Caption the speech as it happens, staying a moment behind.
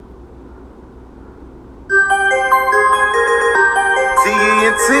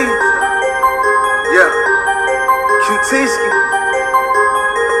T-E-N-T. Yeah. Q-T-ski.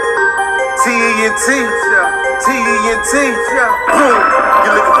 T-E-N-T. T-E-N-T. Boom. You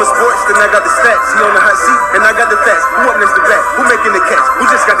looking for sports, then I got the stats. He on the hot seat, and I got the facts. Who up next to bat? Who making the catch? Who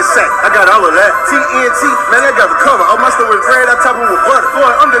just got the sack? I got all of that. T-E-N-T. Man, I got the cover. All my stuff is bread. I top them with butter.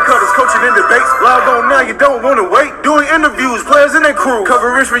 Foreign undercutters, coaching in debates. Log on now, you don't want to wait. Doing interviews, players in their crew.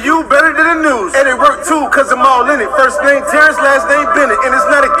 Coverage for you, better than the news. And it work too, cause I'm all in it. First name Terrence, last name Bennett. And it's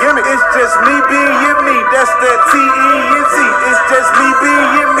not a gimmick. It's just me being me. That's that T-E-N-T. It's just me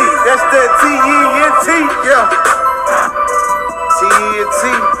being me. That's that T-E-N-T. Yeah. T-E-N-T.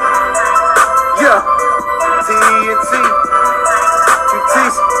 Yeah. T-E-N-T. Q-T.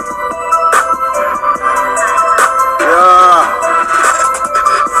 Yeah.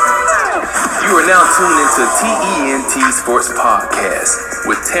 You are now tuned into TENT Sports Podcast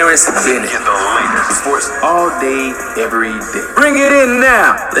with Terrence Bennett. Get the latest sports all day, every day. Bring it in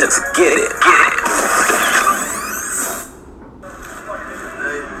now. Let's get it.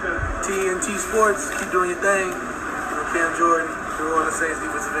 TNT Sports, keep doing your thing. Cam Jordan, New Orleans Saints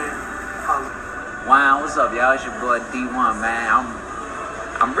defensive end. Holla. Wow, what's up, y'all? It's your boy D1, man.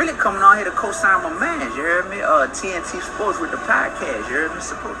 I'm really coming on here to co-sign my man. You heard me? TNT Sports with the podcast. You heard me?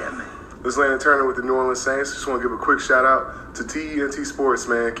 Support that man. This is Landon Turner with the New Orleans Saints. Just want to give a quick shout out to TENT Sports,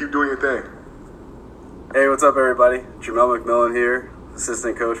 man. Keep doing your thing. Hey, what's up, everybody? Jamel McMillan here,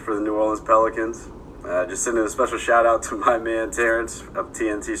 assistant coach for the New Orleans Pelicans. Just sending a special shout out to my man Terrence of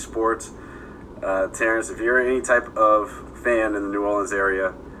TNT Sports. Terrence, if you're any type of fan in the New Orleans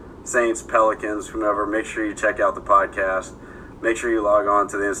area, Saints, Pelicans, whomever, make sure you check out the podcast. Make sure you log on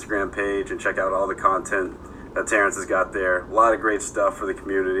to the Instagram page and check out all the content that Terrence has got there. A lot of great stuff for the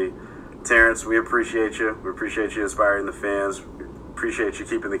community. Terrence, we appreciate you. We appreciate you inspiring the fans. We appreciate you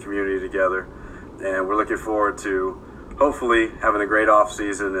keeping the community together. And we're looking forward to hopefully having a great off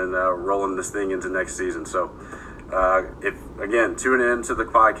season and rolling this thing into next season. So tune in to the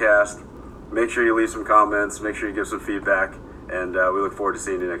podcast. Make sure you leave some comments. Make sure you give some feedback. And we look forward to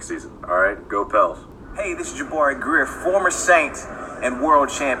seeing you next season. All right, go Pels. Hey, this is Jabari Greer, former Saint and world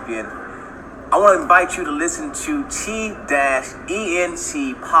champion. I want to invite you to listen to T-ENT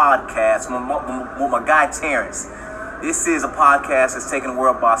podcast with my guy Terrence. This is a podcast that's taking the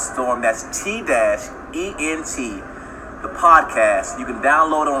world by storm. That's T-ENT, the podcast. You can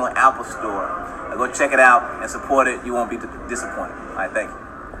download it on the Apple Store. Go check it out and support it. You won't be disappointed. All right, thank you.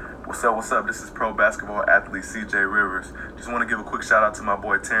 What's up? This is pro basketball athlete CJ Rivers. Just want to give a quick shout out to my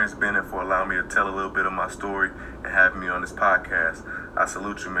boy Terrence Bennett for allowing me to tell a little bit of my story and having me on this podcast. I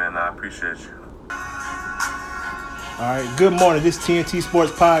salute you, man. I appreciate you. All right, good morning. This is TNT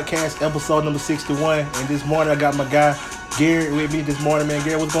Sports Podcast, episode number 61. And this morning I got my guy Garrett with me this morning, man.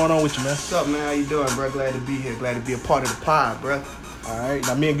 Garrett, what's going on with you, man? What's up, man? How you doing, bro? Glad to be here. Glad to be a part of the pod, bro. All right.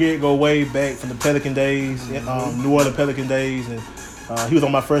 Now, me and Garrett go way back from the Pelican days, New Orleans Pelican days, and he was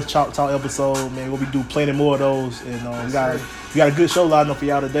on my first Chalk Talk episode, man. We'll be doing plenty more of those, and we got a good show lined up for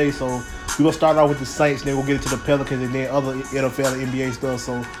y'all today. So we're gonna start off with the Saints, then we'll get into the Pelicans, and then other NFL and NBA stuff.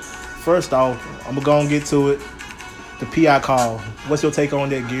 So first off, I'm gonna go and get to it. The PI call. What's your take on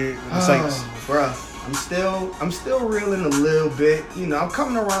that, Garrett? With the Saints, bro. I'm still reeling a little bit. You know, I'm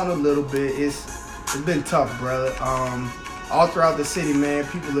coming around a little bit. It's been tough, brother. All throughout the city, man,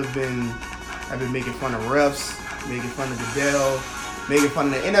 people have been making fun of refs, making fun of Goodell, making fun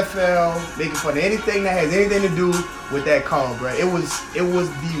of the NFL, making fun of anything that has anything to do with that call, bro. It was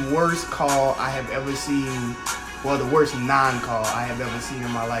the worst call I have ever seen. Well, the worst non-call I have ever seen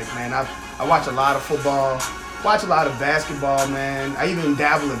in my life, man. I watch a lot of football. Watch a lot of basketball, man. I even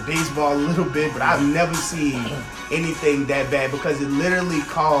dabble in baseball a little bit, but I've never seen anything that bad because it literally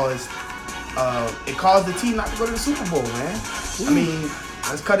caused the team not to go to the Super Bowl, man. I mean,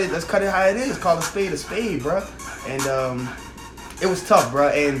 let's cut it how it is. Call a spade, bro. And it was tough, bro.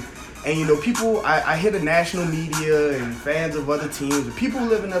 And you know, people, I hear the national media and fans of other teams, and people who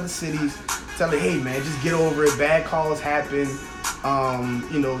live in other cities telling, hey, man, just get over it. Bad calls happen.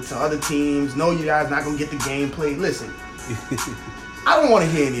 You know, to other teams. No, you guys not gonna get the game played. Listen, I don't want to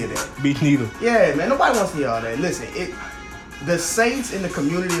hear any of that. Me neither. Yeah, man, nobody wants to hear all that. Listen, the Saints in the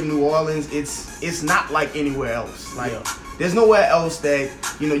community of New Orleans, it's not like anywhere else. Like, there's nowhere else that,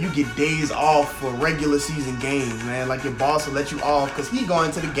 you know, you get days off for regular season games, man. Like your boss will let you off because he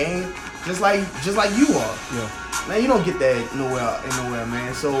going to the game just like you are. Yeah. Man, you don't get that nowhere,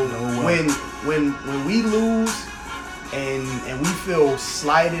 man. So when we lose. And we feel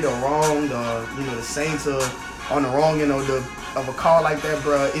slighted or wronged, or you know the Saints are on the wrong end of a call like that,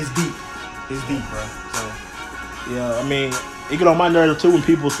 bro. It's deep, bro. So yeah, I mean, it get on my nerves too when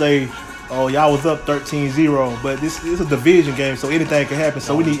people say, oh, y'all was up 13-0, but this is a division game, so anything can happen.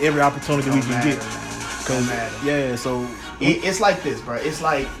 So we need every opportunity we can get. So it's like this, bro. It's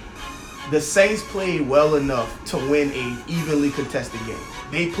like the Saints played well enough to win a evenly contested game.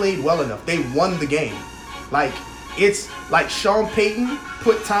 They played well enough. They won the game. Like, it's like Sean Payton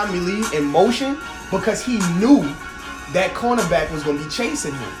put Tommy Lee in motion because he knew that cornerback was going to be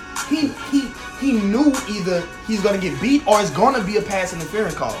chasing him. He knew either he's going to get beat or it's going to be a pass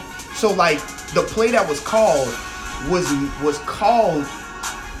interference call. So, like, the play that was called was called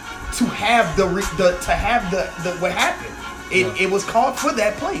to have the what happened. It was called for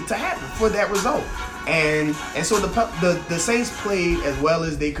that play to happen, for that result. And so the Saints played as well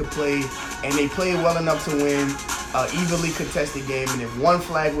as they could play, and they played well enough to win an evenly contested game. And if one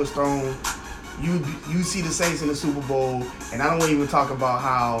flag was thrown, you see the Saints in the Super Bowl. And I don't even talk about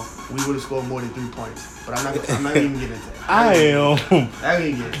how we would have scored more than 3 points. But I'm not even getting into that. I ain't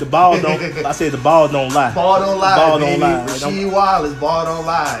getting into the ball don't. I said the ball don't lie. Ball don't lie. Ball baby. don't lie. Rasheed Wallace, ball don't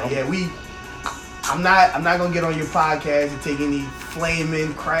lie. Yeah, I'm not gonna get on your podcast and take any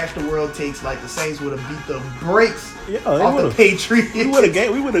flaming crash the world takes like the Saints would have beat the brakes off the Patriots. We would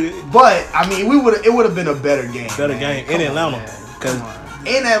have. But I mean, it would have been a better game. In Atlanta. Because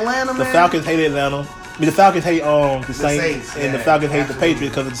in Atlanta, the Falcons hate Atlanta. I mean, the Falcons hate the Saints and the Falcons hate the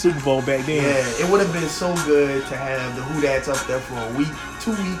Patriots because of the Super Bowl back then. Yeah, it would have been so good to have the Who-Dats up there for a week,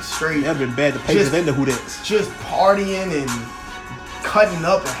 2 weeks straight. That would have been bad. The Patriots and the Who-Dats. Just partying and cutting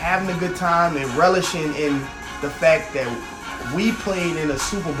up and having a good time and relishing in the fact that we played in a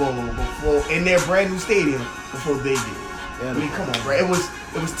Super Bowl before in their brand new stadium before they did. I mean, come on, bro. It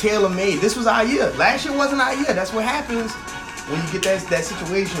was tailor made. This was our year. Last year wasn't our year. That's what happens when you get that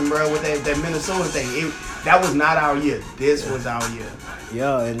situation, bro, with that Minnesota thing. That was not our year. This was our year.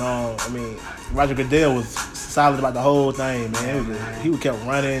 Yeah, and I mean, Roger Goodell was solid about the whole thing, man. He kept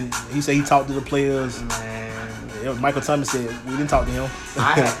running. He said he talked to the players. Man, Michael Thomas said we didn't talk to him.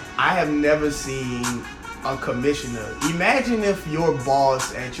 I have never seen a commissioner. Imagine if your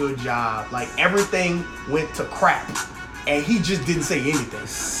boss at your job, like everything went to crap, and he just didn't say anything.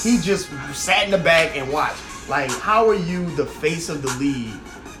 He just sat in the back and watched. Like, how are you the face of the league,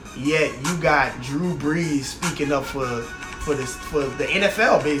 yet you got Drew Brees speaking up for the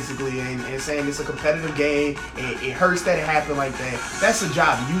NFL basically and saying it's a competitive game and it hurts that it happened like that. That's a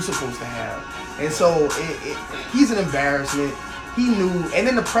job you're supposed to have. And so he's an embarrassment. He knew, and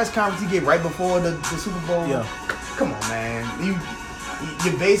then the press conference he gave right before the Super Bowl. Yeah. Come on, man.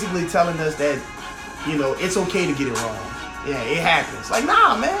 You're basically telling us that, it's okay to get it wrong. Yeah, it happens. Like,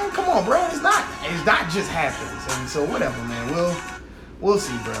 nah, man, come on, bro. It's not just happens. And so whatever, man. We'll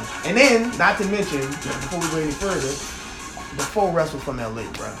see, bro. And then, not to mention, before we go any further, the 4 refs were from LA,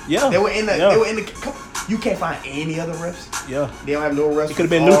 bro. Yeah. They were in the. You can't find any other refs. Yeah. They don't have no refs. It could have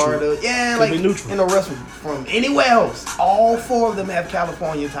been neutral. Yeah, like neutral. And no refs from anywhere else. All 4 of them have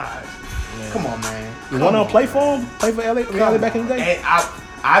California ties. Yeah. Come on, man. You want to play for him? Play for LA back in the day? And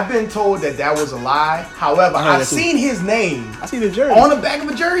I've been told that was a lie. However, I've seen his name. I see the jersey on the back of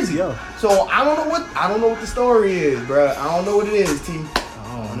a jersey. Yeah. So I don't know what the story is, bro. I don't know what it is, T.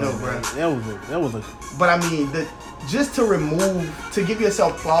 I don't know, bro. That was a. But I mean, just to give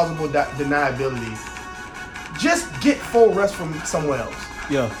yourself plausible deniability, just get 4 refs from somewhere else.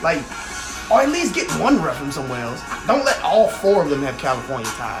 Yeah. Like, or at least get 1 ref from somewhere else. Don't let all 4 of them have California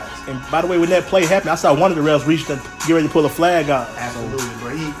ties. And by the way, when that play happened, I saw one of the refs reach to get ready to pull a flag out. Absolutely,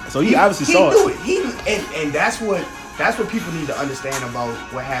 bro. So he obviously saw it. He knew it. And that's what people need to understand about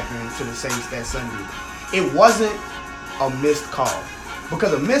what happened to the Saints that Sunday. It wasn't a missed call.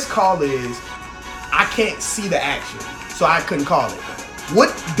 Because a missed call is, I can't see the action, so I couldn't call it. What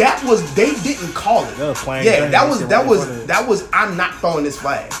that was, they didn't call it. That was. I'm not throwing this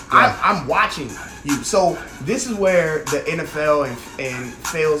flag. Yeah. I'm watching you. So this is where the NFL and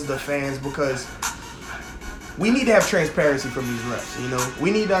fails the fans, because we need to have transparency from these refs.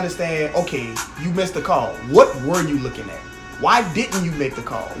 We need to understand. Okay, you missed the call. What were you looking at? Why didn't you make the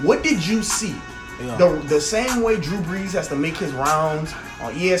call? What did you see? Yeah. The same way Drew Brees has to make his rounds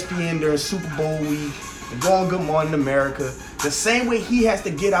on ESPN during Super Bowl week and go on Good Morning America, the same way he has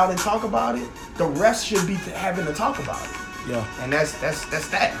to get out and talk about it, the refs should be having to talk about it. Yeah. And that's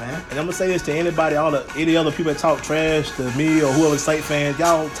that, man. And I'm gonna say this to anybody, any other people that talk trash to me or whoever Saints fans,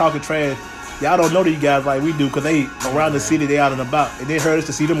 y'all talking trash. Y'all don't know these guys like we do, because they around the city, they out and about, and they hurt us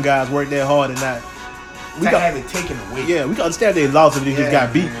to see them guys work that hard and not. We got to have it taken away. Yeah, we can understand they lost if they just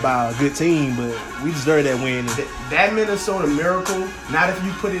got beat by a good team, but we deserve that win. That Minnesota Miracle, not if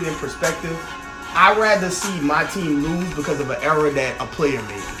you put it in perspective, I'd rather see my team lose because of an error that a player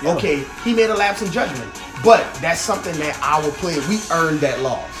made. Yeah. Okay, he made a lapse in judgment, but that's something that our player, we earned that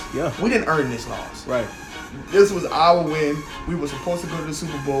loss. Yeah. We didn't earn this loss. Right. This was our win. We were supposed to go to the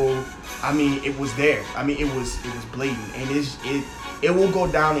Super Bowl. I mean, it was there. I mean, it was blatant, and it will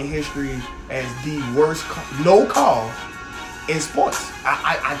go down in history as the worst no call in sports.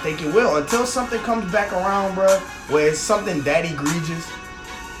 I think it will until something comes back around, bro, where it's something that egregious.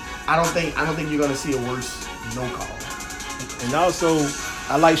 I don't think you're gonna see a worse no call. And also,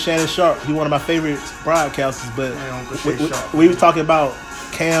 I like Shannon Sharp. He's one of my favorite broadcasters. But we were talking about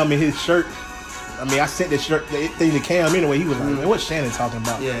Cam and his shirt. I mean, I sent the thing to Cam anyway. He was like, man, what's Shannon talking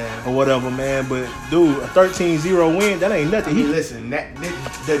about? Yeah. Or whatever, man. But, dude, a 13-0 win, that ain't nothing. I mean, listen,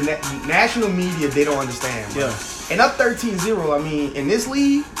 the national media, they don't understand, bro. Yeah. And up 13-0, I mean, in this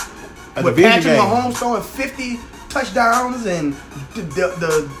league, A with division Patrick game. Mahomes throwing 50 touchdowns and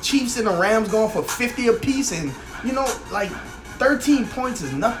the Chiefs and the Rams going for 50 apiece, and, you know, like, 13 points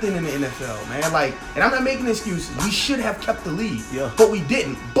is nothing in the NFL, man. Like, and I'm not making excuses. We should have kept the lead, but we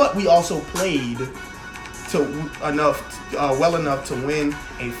didn't. But we also played well enough to win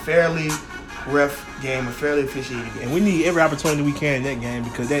a fairly ref game, a fairly officiated game. And we need every opportunity we can in that game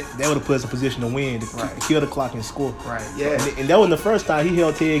because that would have put us in position to win, to kill the clock and score. Right, yeah. And that wasn't the first time he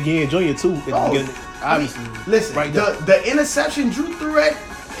held Ted Ginn Jr. too. At the beginning, obviously. Listen, right the interception Drew threw at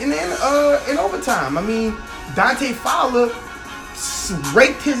in overtime. I mean, Dante Fowler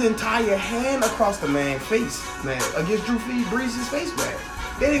raked his entire hand across the man's face, man, against Drew Brees' face back.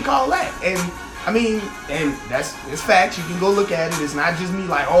 They didn't call that. And I mean, and it's facts. You can go look at it. It's not just me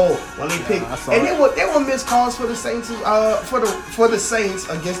like, oh, well they picked. And they were missed calls for the Saints, for the Saints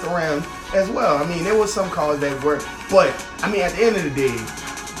against the Rams as well. I mean, there was some calls that were, but I mean, at the end of the day,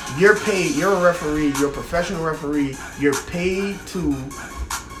 you're paid. You're a referee. You're a professional referee. You're paid to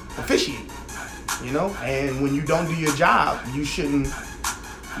officiate. You know, and when you don't do your job, you shouldn't.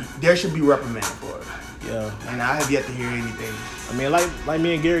 There should be reprimand for it. Yeah. And I have yet to hear anything. I mean, like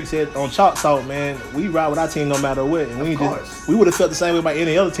me and Garrick said on Chalk Talk, man, we ride with our team no matter what. And we would have felt the same way about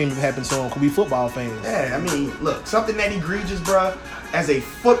any other team if it happened to them because we football fans. Yeah, I mean, look, something that egregious, bro, as a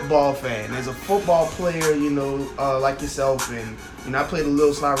football fan, as a football player, you know, like yourself, and, you know, I played a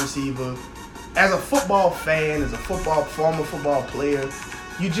little slot receiver. As a football fan, as a former football player,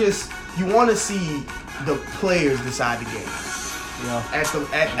 you want to see the players decide the game. Yeah.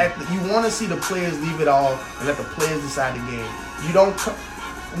 You want to see the players leave it all and let the players decide the game. You don't.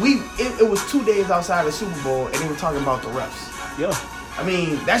 It was 2 days outside the Super Bowl and they were talking about the refs. Yeah. I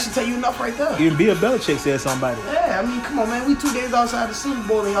mean, that should tell you enough right there. Even Bill Belichick said something about it. Yeah, I mean, come on, man. We 2 days outside the Super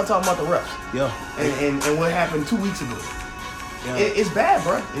Bowl and y'all talking about the refs. Yeah. And what happened 2 weeks ago. Yeah. It's bad,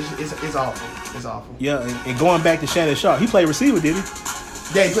 bro. It's awful. It's awful. Yeah, and going back to Shannon Sharp, he played receiver, did he?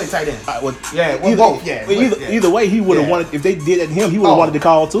 Yeah, he played tight end. Both. Either way, he would have wanted. If they did that to him, he would have wanted to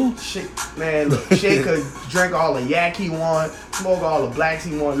call too. Man, look, Shea could drink all the yak he want, smoke all the blacks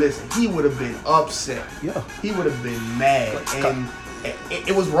he want. Listen, he would have been upset. Yeah, he would have been mad, and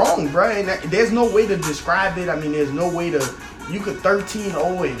it was wrong, bro. And there's no way to describe it. I mean, there's no way to. You could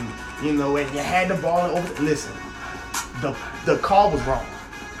 13-0 and you know, and you had the ball and over. Listen, the call was wrong.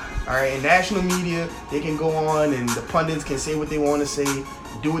 All right, and national media, they can go on and the pundits can say what they want to say,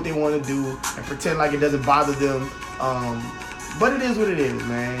 do what they want to do, and pretend like it doesn't bother them. But it is what it is,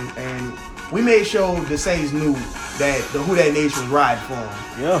 man. And we made sure the Saints knew that the Who Dat Nation was riding for them.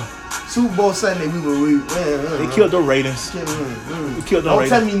 Yeah. Super Bowl Sunday, they killed the ratings. They killed the don't ratings.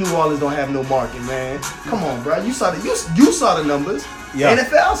 tell me New Orleans don't have no market, man. Come on, bro. You saw the numbers. Yeah.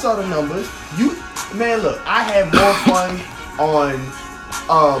 NFL saw the numbers. Man, look, I had more fun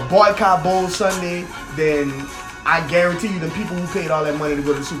on Boycott Bowl Sunday than I guarantee you than people who paid all that money to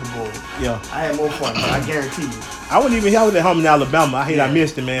go to the Super Bowl. Yeah. I had more fun, I guarantee you. I was at home in Alabama. I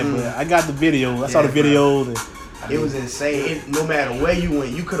missed it, man, but I got the video. I saw the videos. It was insane. No matter where you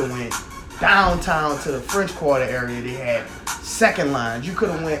went, you could have went downtown to the French Quarter area. They had second lines. You could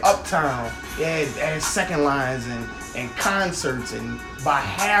have went uptown. They had second lines and concerts. And by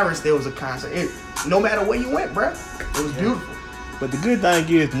Harris, there was a concert. No matter where you went, bro, it was beautiful. But the good thing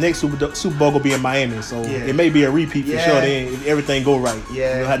is the next Super Bowl will be in Miami, so it may be a repeat for sure. Then if everything go right, you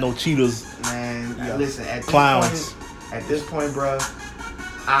don't have no cheaters. Man, listen, clowns. At this point, bro,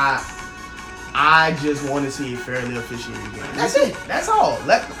 I just want to see a fairly officiated game. That's it. That's all.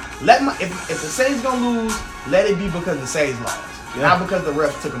 If the Saints gonna lose, let it be because the Saints lost, not because the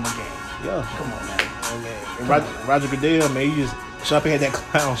refs took them a game. Yeah, come on, man. And Roger Goodell, man, Sean Payton had that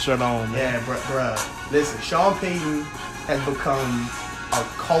clown shirt on, man. Yeah, bro. Listen, Sean Payton has become a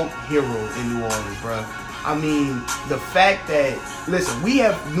cult hero in New Orleans, bro. I mean, the fact that, listen,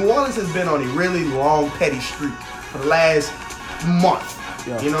 New Orleans has been on a really long petty streak for the last month.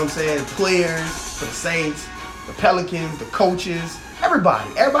 Yeah. You know what I'm saying? Players, for the Saints, the Pelicans, the coaches,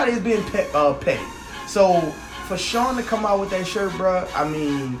 everybody is being petty. So for Sean to come out with that shirt, bro, I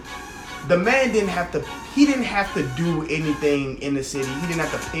mean, the man didn't have to do anything in the city. He didn't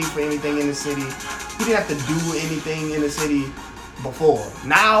have to pay for anything in the city. He didn't have to do anything in the city before.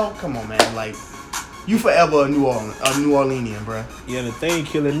 Now, come on, man, like, you forever a New Orleanian, bro. Yeah, the thing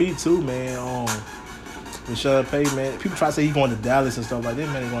killing me too, man. With Sean Payton, man, people try to say he's going to Dallas and stuff like that.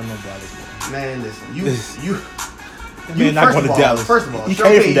 Man, ain't going to no Dallas, man. Man, listen, man, not going to Dallas. First of all, he Sean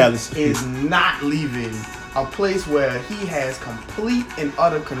came from Payton Dallas. is not leaving a place where he has complete and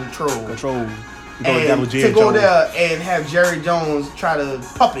utter control. And to go there and have Jerry Jones try to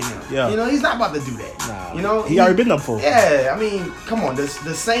puppet him. Yeah. You know, he's not about to do that. Nah, you know, he already been up for it. Yeah, I mean, come on. The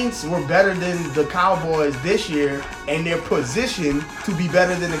Saints were better than the Cowboys this year, and they're positioned to be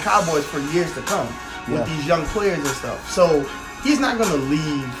better than the Cowboys for years to come with these young players and stuff. So he's not going to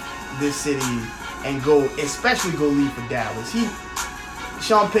leave this city and especially go leave for Dallas.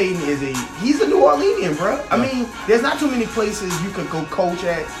 Sean Payton he's a New Orleanian, bro. I mean, there's not too many places you could go coach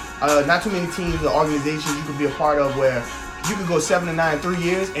at. Not too many teams or organizations you could be a part of where you could go 7-9 in 3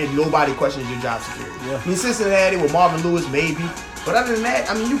 years and nobody questions your job security. Yeah. I mean, Cincinnati with Marvin Lewis, maybe. But other than that,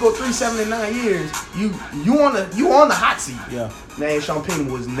 I mean, you go 7-9 years, you on the hot seat. Yeah. Man, Sean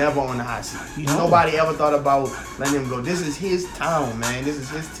Payton was never on the hot seat. Nobody ever thought about letting him go. This is his town, man. This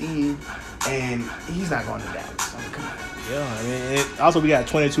is his team, and he's not going to Dallas. I mean, come on. Yeah, I mean, also we got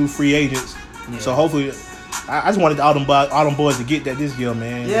 22 free agents, so hopefully. I just wanted all them boys to get that this year,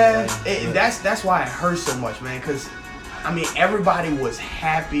 man. Yeah, that's why it hurts so much, man. Because I mean, everybody was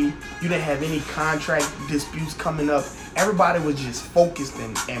happy. You didn't have any contract disputes coming up. Everybody was just focused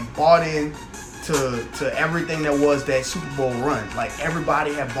and bought in to everything that was that Super Bowl run. Like,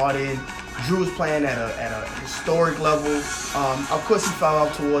 everybody had bought in. Drew was playing at a historic level. Of course, he fell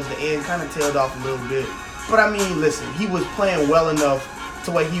off towards the end, kind of tailed off a little bit. But I mean, listen, he was playing well enough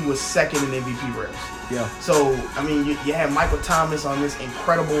to where he was second in MVP race. Yeah. So, I mean, you had Michael Thomas on this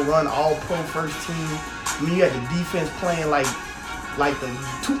incredible run, all-pro first team. I mean, you had the defense playing like the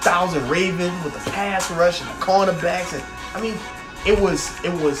 2000 Ravens with the pass rush and the cornerbacks. And I mean, it was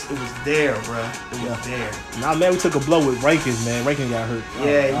there, bro. It was there. Now, man, we took a blow with Rankins, man. Rankins got hurt.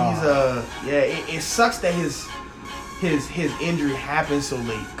 Yeah, it sucks that his injury happened so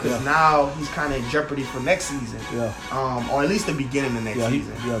late, because now he's kind of in jeopardy for next season. Yeah. Or at least the beginning of next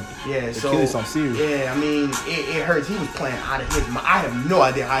season. Yeah. So something serious. Yeah, I mean, it hurts. He was playing out of his mind. I have no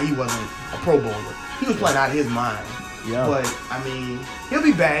idea how he wasn't a Pro Bowler. He was playing out of his mind. Yeah. But I mean, he'll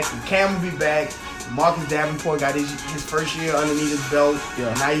be back. Cam will be back. Marcus Davenport got his first year underneath his belt. Yeah.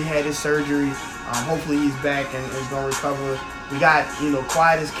 And now he had his surgery. Hopefully he's back and is gonna recover. We got,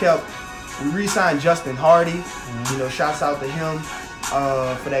 quiet as kept. We re-signed Justin Hardy. Mm-hmm. Shouts out to him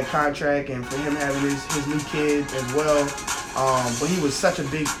for that contract and for him having his new kid as well. But he was such a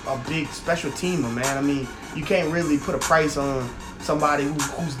big special teamer, man. I mean, you can't really put a price on somebody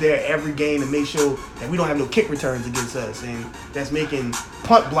who's there every game to make sure that we don't have no kick returns against us, and that's making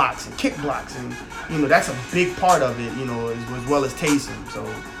punt blocks and kick blocks, and that's a big part of it, as well as Taysom. So.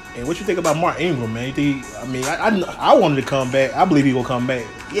 And what you think about Mark Ingram, man? I wanted to come back. I believe he gonna come back.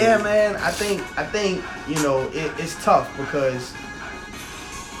 Yeah, man. I think it's tough because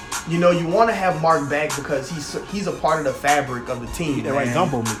you want to have Mark back because he's a part of the fabric of the team. He's that right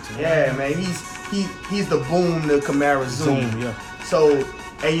gumbo mix. Yeah, man. He's the boom to Kamara Zoom. Yeah. So,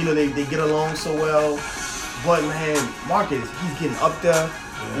 and they get along so well. But man, Marcus, he's getting up there.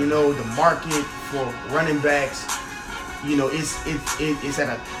 Yeah. The market for running backs. It's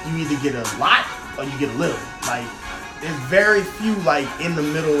at you either get a lot or you get a little. Like, there's very few in the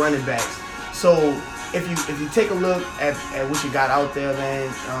middle running backs. So if you take a look at what you got out there, man,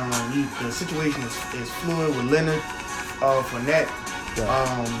 the situation is fluid with Leonard, Fournette.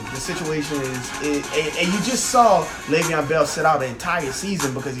 Yeah. The situation is, and you just saw Le'Veon Bell sit out the entire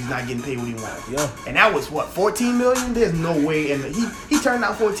season because he's not getting paid what he wanted. Yeah. And that was what, $14 million? There's no way, and he turned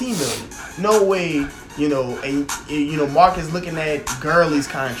out $14 million. No way. And Mark is looking at Gurley's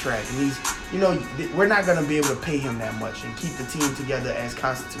contract, and he's, we're not gonna be able to pay him that much and keep the team together as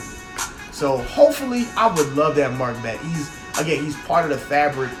constituted. So hopefully, I would love to have Mark back. He's part of the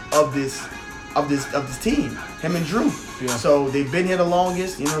fabric of this team. Him and Drew. Yeah. So they've been here the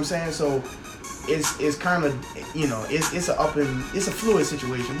longest. You know what I'm saying? So it's kind of, you know, it's a fluid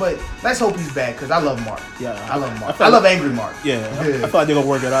situation. But let's hope he's back because I love Mark. Yeah, I love Mark. I love Angry Mark. Yeah, I feel like they're gonna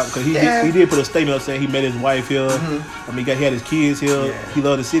work it out because he did put a statement up saying he met his wife here. I mean, he had his kids here. Yeah. He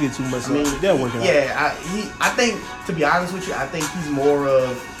loved the city too much. So they'll work it out. Yeah, I think, to be honest with you, I think he's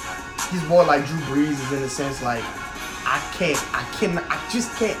more like Drew Brees is in the sense like I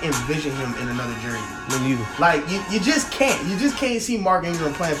just can't envision him in another jersey. Me neither. Like you just can't. You just can't see Mark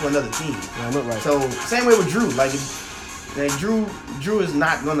Ingram playing for another team. Yeah, look right. So same way with Drew. Like Drew is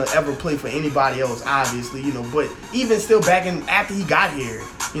not gonna ever play for anybody else, obviously, you know. But even still, back in after he got here,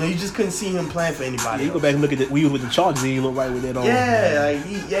 you know, you just couldn't see him playing for anybody. Yeah, you go back and look at when he was with the Chargers, he looked right with that on.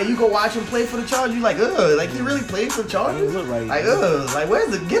 Yeah, you go watch him play for the Chargers. You like, like he really played for the Chargers. He look right. Like, like where's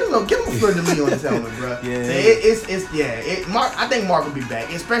the get him a fleur de lis on his helmet, bro. Yeah, so Mark. I think Mark will be back,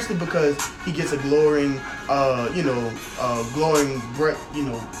 especially because he gets a glowing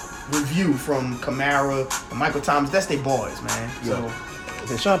review from Kamara and Michael Thomas. That's their boys, man. Yeah.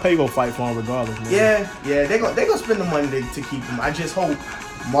 So Sean Payton gonna fight for him regardless, man. Yeah, they gonna spend the money to keep him. I just hope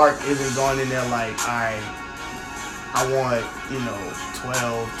Mark isn't going in there like, all right, I want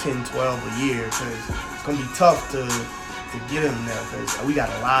 10, 12 a year, because it's gonna be tough to get him there, because we got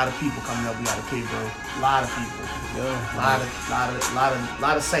a lot of people coming up. We got to pay, bro. A lot of people. A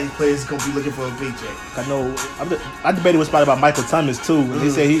lot of Saints players gonna be looking for a paycheck. I know. I debated with somebody about Michael Thomas too, and they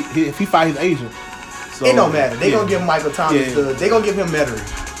said if he fight his agent, so it don't matter. They gonna give Michael Thomas they gonna give him Metairie.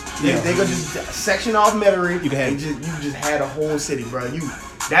 They gonna just section off Metairie. You just had a whole city, bro.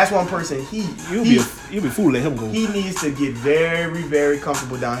 That's one person. You'll be fool to let him go. He needs to get very, very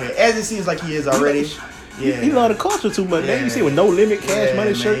comfortable down here, as it seems like he is already. He love the culture too much, man. You see with no limit cash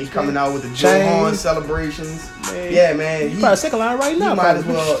money shirts. He's coming out with the Joe Horn celebrations. Man. Yeah, man. He's probably second line right now. He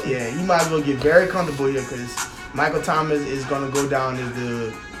might as well get very comfortable here, because Michael Thomas is gonna go down as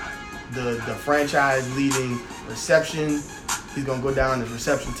the franchise leading reception. He's gonna go down as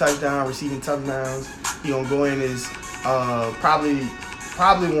receiving touchdowns. He's gonna go in as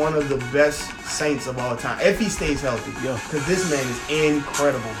probably one of the best Saints of all time, if he stays healthy. Yeah. Because this man is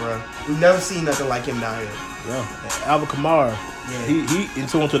incredible, bro. We've never seen nothing like him down here. Yeah. And Alvin Kamara. Yeah. He in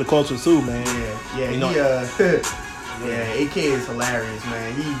tune to the culture too, man. Yeah. AK is hilarious,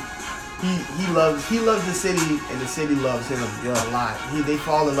 man. He loves the city, and the city loves him a lot. They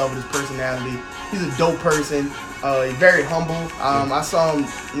fall in love with his personality. He's a dope person. Very humble. I saw him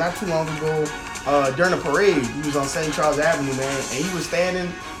not too long ago during a parade. He was on St. Charles Avenue, man, and he was standing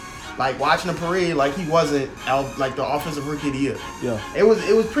like watching the parade like he wasn't like the offensive rookie of the year. Yeah, it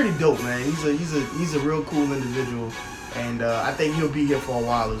was pretty dope, man. He's a real cool individual. And I think he'll be here for a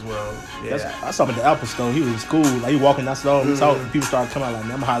while as well. Yeah, I saw him at the Apple Store. He was cool. Like he walking outside, talking. People started coming out like,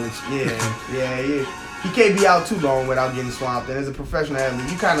 "Man, I'm hollering." Yeah. He can't be out too long without getting swamped. And as a professional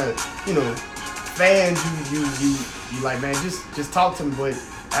athlete, you kind of, fans, you like, man, just talk to me. But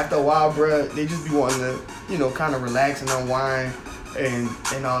after a while, bro, they just be wanting to, kind of relax and unwind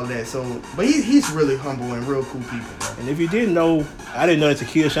and all that. So, but he's really humble and real cool people, bro. And if you didn't know, I didn't know that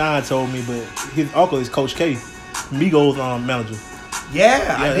Takir Shine told me, but his uncle is Coach K, Migos manager.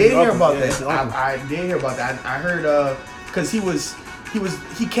 Yeah, I did hear about that. I did hear about that. I heard because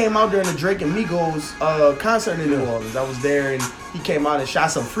he came out during the Drake and Migos concert in New Orleans. I was there, and he came out and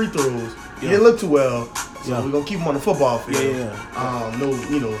shot some free throws. He didn't look too well, so we're gonna keep him on the football field.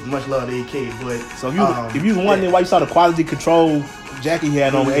 No, much love to AK, but so if you was wondering why you saw the quality control jacket he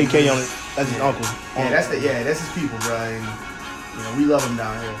had on with AK on it, that's his uncle. That's his people, bro. And, we love him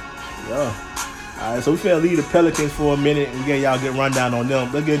down here. Yeah. All right, so we finna leave the Pelicans for a minute and get y'all get rundown on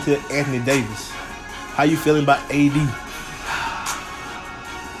them. Let's get into Anthony Davis. How you feeling about AD?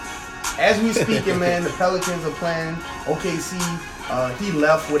 As we speaking, man, the Pelicans are playing OKC. He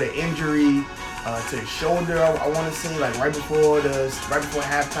left with an injury to his shoulder. I want to say like right before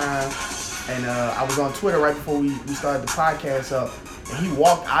halftime, and I was on Twitter right before we started the podcast up, and he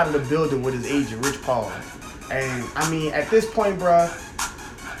walked out of the building with his agent, Rich Paul. And I mean, at this point, bro,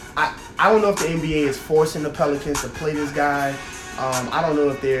 I don't know if the NBA is forcing the Pelicans to play this guy. I don't know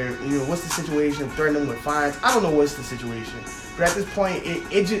if they're, what's the situation, threatening with fines. I don't know what's the situation. But at this point,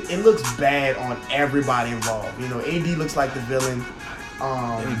 it looks bad on everybody involved. AD looks like the villain.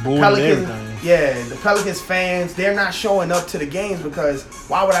 The Pelicans fans, they're not showing up to the games because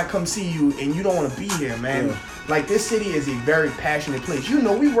why would I come see you and you don't want to be here, man? Yeah. Like, this city is a very passionate place.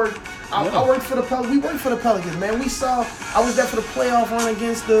 I work for the Pelicans. We work for the Pelicans, man. I was there for the playoff run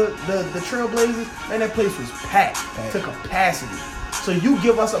against the Trailblazers. Man, that place was packed to capacity. So you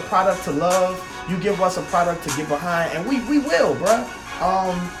give us a product to love, you give us a product to get behind, and we will, bro.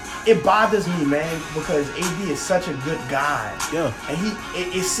 it bothers me, man, because AD is such a good guy. Yeah. And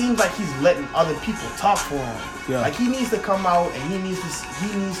it seems like he's letting other people talk for him. Yeah. Like he needs to come out and he needs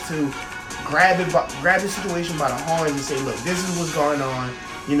to grab the situation by the horns and say, look, this is what's going on.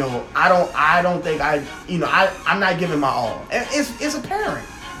 You know, I don't think I'm not giving my all. And it's apparent.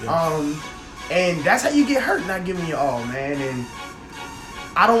 Yeah. And that's how you get hurt, not giving your all, man. And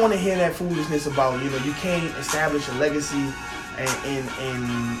I don't want to hear that foolishness about, you can't establish a legacy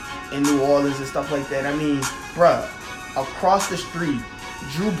in New Orleans and stuff like that. I mean, bruh, across the street,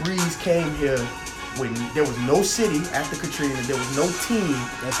 Drew Brees came here when there was no city after Katrina, there was no team,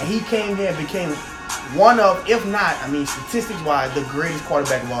 and he came here and became one of, if not, I mean, statistics-wise, the greatest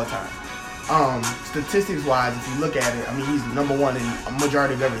quarterback of all time. Statistics-wise, if you look at it, I mean, he's number one in a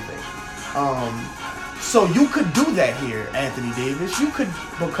majority of everything. So you could do that here, Anthony Davis. You could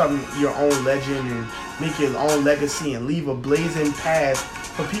become your own legend and make your own legacy and leave a blazing path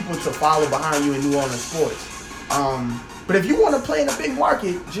for people to follow behind you in New Orleans sports. But if you want to play in a big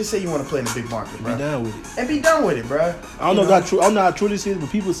market, just say you want to play in a big market, bro. Be done with it. And be done with it, bro. I don't know how true this is, but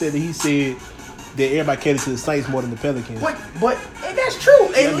people said that he said that everybody catered to the Saints more than the Pelicans. But and that's true.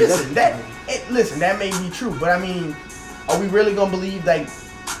 And Yeah, listen, that may be true. But I mean, are we really gonna believe like?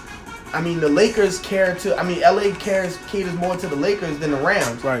 I mean, the Lakers LA caters more to the Lakers than the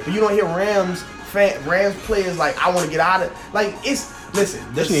Rams. Right. But you don't hear Rams players like, I want to get out of, like, listen.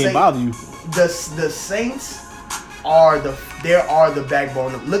 That shouldn't even bother you. The Saints are the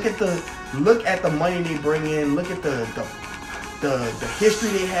backbone. Look at the money they bring in. Look at the history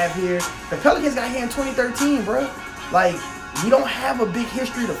they have here. The Pelicans got here in 2013, bro. Like, we don't have a big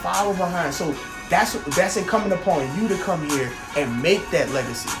history to follow behind. So that's incumbent upon you to come here and make that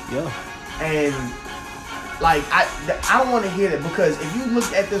legacy. Yeah. And like I don't want to hear that, because if you look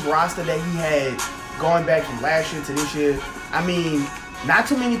at this roster that he had going back from last year to this year, I mean, not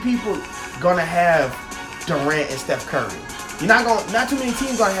too many people gonna have Durant and Steph Curry. Not too many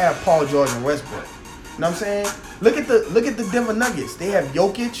teams gonna have Paul George and Westbrook. You know what I'm saying? Look at the Denver Nuggets. They have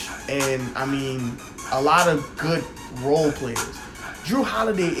Jokic and I mean a lot of good role players. Drew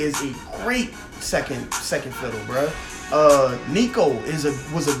Holiday is a great second fiddle, bro. Nico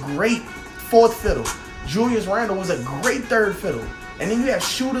was a great fourth fiddle. Julius Randle was a great third fiddle. And then you have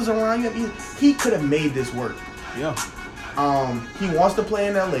shooters around you. He could have made this work. Yeah. He wants to play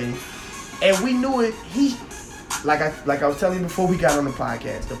in LA, and we knew it. Like I was telling you before we got on the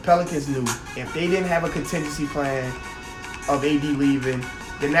podcast, the Pelicans knew if they didn't have a contingency plan of AD leaving,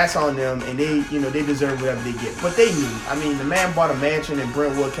 then that's on them, and they deserve whatever they get. But they knew. I mean, the man bought a mansion in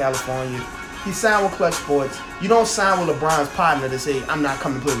Brentwood, California. He signed with Clutch Sports. You don't sign with LeBron's partner to say, I'm not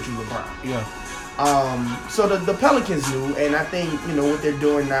coming to play with you, LeBron. Yeah. So the Pelicans knew, and I think, what they're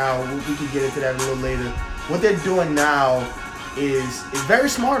doing now, we can get into that a little later. What they're doing now is very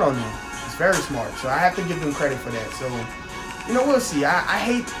smart on them. It's very smart. So I have to give them credit for that. So, we'll see. I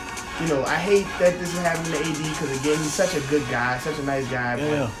hate that this is happening to AD, because again, he's such a good guy, such a nice guy.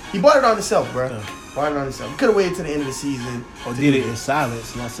 Yeah. He bought it on himself, bro. Yeah. Bought it on himself. He could have waited to the end of the season. Or did it in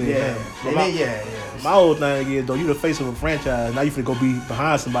silence. And I said, Yeah. My whole thing is, though, you the face of a franchise. Now you finna go be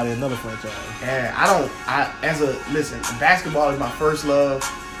behind somebody in another franchise. Yeah, listen, basketball is my first love.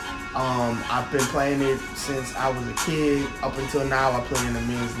 I've been playing it since I was a kid. Up until now, I play in the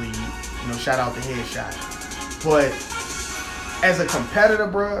men's league. Shout out to Headshot. But as a competitor,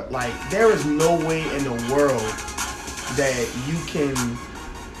 bro, like, there is no way in the world that you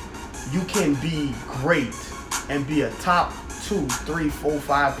can be great and be a top 2, 3, 4,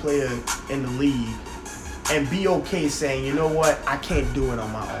 5 player in the league and be okay saying, you know what, I can't do it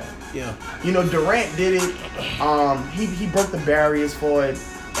on my own. Yeah. Durant did it. He broke the barriers for it,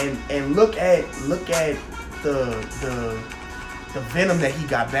 and look at the venom that he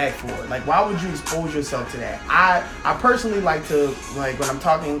got back for it. Like, why would you expose yourself to that? I personally like to, like, when I'm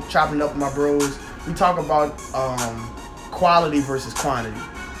chopping up with my bros, we talk about quality versus quantity.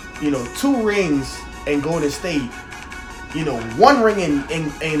 2 rings in Golden State, 1 ring in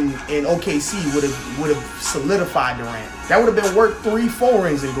OKC would have solidified Durant. That would have been worth 3-4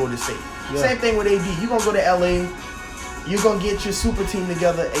 rings in Golden State. Yeah. Same thing with AD. You're gonna go to LA, you're gonna get your super team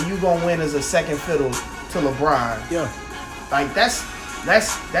together, and you're gonna win as a second fiddle to LeBron. Yeah. Like, that's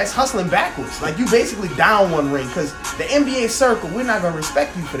hustling backwards. Like, you basically down 1 ring, because the NBA circle, we're not gonna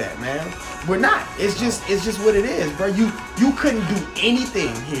respect you for that, man. We're not. It's just what it is, bro. You couldn't do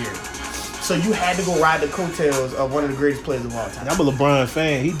anything here, so you had to go ride the coattails of one of the greatest players of all time. I'm a LeBron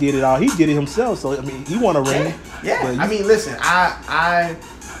fan. He did it all. He did it himself. So I mean, he won a ring. Yeah. I mean, listen, I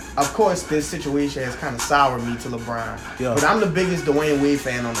of course, this situation has kind of soured me to LeBron. Yeah. But I'm the biggest Dwayne Wade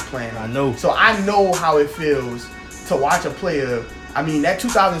fan on the planet. I know. So I know how it feels to watch a player. I mean, that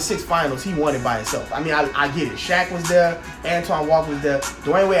 2006 finals, he won it by himself. I mean, I get it. Shaq was there. Antoine Walker was there.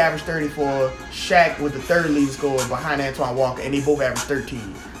 Dwayne Wade averaged 34. Shaq was the third leading scorer behind Antoine Walker, and they both averaged 13.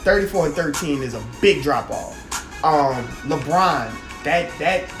 34 and 13 is a big drop-off. LeBron,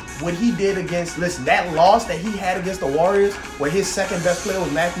 that what he did against, listen, that loss that he had against the Warriors, where his second best player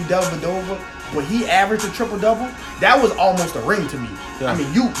was Matthew Dellavedova, where he averaged a triple-double, that was almost a ring to me. Yeah. I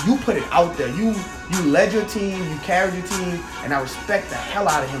mean, you put it out there. You led your team, you carried your team, and I respect the hell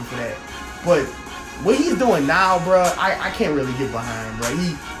out of him for that. But what he's doing now, bro, I can't really get behind, bro.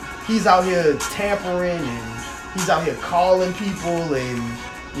 He's out here tampering, and he's out here calling people, and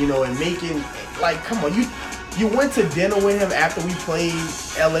you know, and making, like, come on, you went to dinner with him after we played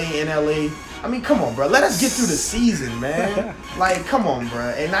LA in LA. I mean, come on, bro. Let us get through the season, man. Like, come on, bro.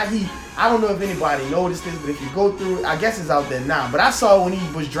 And now I don't know if anybody noticed this, but if you go through it, I guess it's out there now. But I saw when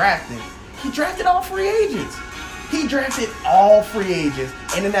he was drafting, he drafted all free agents. He drafted all free agents.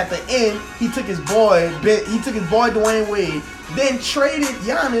 And then at the end, he took his boy Dwayne Wade, then traded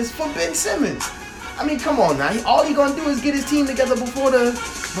Giannis for Ben Simmons. I mean, come on now. All he gonna do is get his team together before the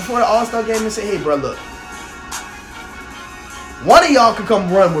All-Star game and say, hey, bro, look. One of y'all could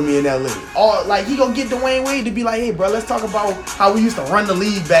come run with me in LA. Or like he gonna get Dwayne Wade to be like, hey bro, let's talk about how we used to run the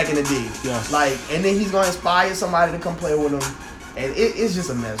league back in the day. Yeah. Like, and then he's gonna inspire somebody to come play with him. And it's just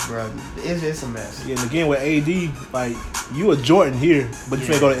a mess, bro. It's just a mess. Yeah, and again with AD, like you a Jordan here, but you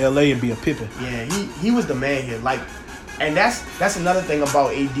can't go to LA and be a Pippen. Yeah, he was the man here. Like, and that's another thing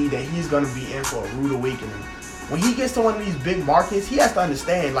about AD that he's gonna be in for a rude awakening. When he gets to one of these big markets, he has to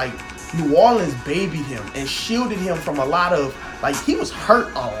understand, like, New Orleans babied him and shielded him from a lot of, like, he was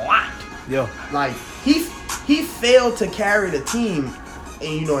hurt a lot. Yeah. Like, he failed to carry the team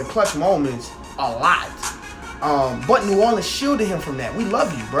in clutch moments a lot. But New Orleans shielded him from that. We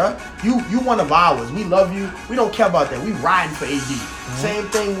love you, bruh. You one of ours. We love you. We don't care about that. We riding for AD. Mm-hmm. Same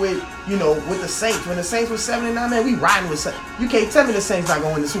thing with the Saints. When the Saints was 7-9, man, we riding with Saints. You can't tell me the Saints not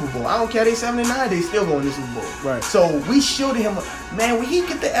going to win the Super Bowl. I don't care. They 7-9. They still going to the Super Bowl. Right. So we shielded him. Man, when he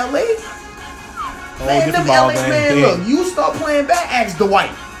get to LA, get the ball, man, look, you start playing back. Ask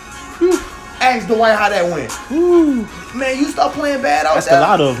Dwight. Ask Dwight how that went. Woo. Man, you start playing bad out there. That's a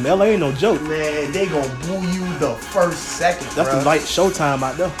lot of them. LA ain't no joke. Man, they gonna boo you the first second. That's bro. the light showtime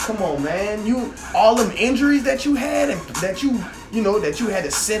out there. Come on, man. You all them injuries that you had and that you had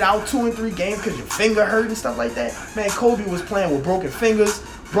to sit out 2 and 3 games because your finger hurt and stuff like that. Man, Kobe was playing with broken fingers.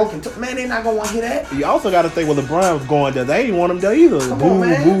 Man, they not gonna want to hear that. You also got to think when LeBron was going there, they ain't want him there either. Come on,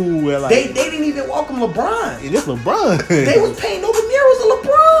 man. Boo, like, they didn't even welcome LeBron. It is LeBron. They was paying over mirrors of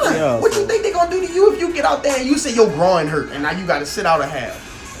LeBron. Yeah, what you think they gonna do to you if you get out there and you say your groin hurt and now you got to sit out a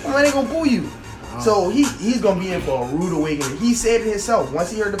half? Well, man, they gonna boo you. So he's gonna be in for a rude awakening. He said it himself.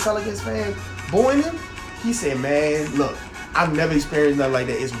 Once he heard the Pelicans fans booing him, he said, "Man, look, I've never experienced nothing like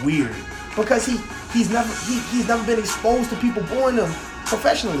that. It's weird because he's never been exposed to people booing him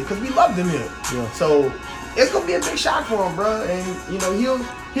professionally because we loved him here. Yeah. So it's gonna be a big shock for him, bro. And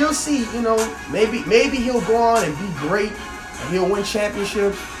he'll see. Maybe he'll go on and be great and he'll win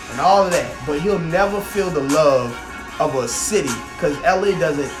championships and all of that. But he'll never feel the love of a city because LA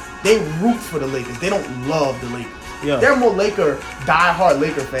doesn't. They root for the Lakers. They don't love the Lakers. Yeah. They're more diehard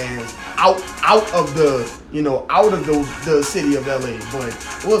Laker fans out of the city of LA. But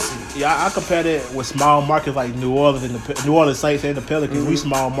we'll see. Yeah, I compare that with small markets like New Orleans and the New Orleans Saints and the Pelicans. Mm-hmm. We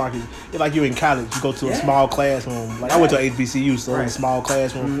small markets. It's like you're in college. You go to a small classroom. Like I went to HBCU, so in a small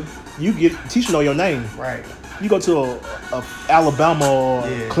classroom, you get teacher know your name. Right. You go to a Alabama or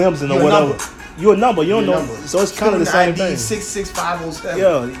Clemson or You're whatever. You're a number. You don't know. Number. So it's kind of the same thing. 66507.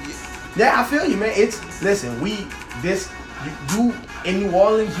 Yeah, I feel you, man. You in New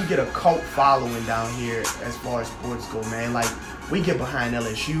Orleans, you get a cult following down here as far as sports go, man. Like we get behind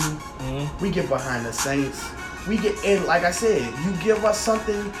LSU, we get behind the Saints, and like I said, you give us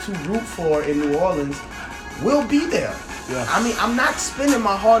something to root for in New Orleans, we'll be there. Yeah. I mean, I'm not spending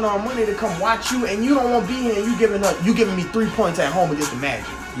my hard-earned money to come watch you, and you don't want to be here. And you giving me 3 points at home against the Magic.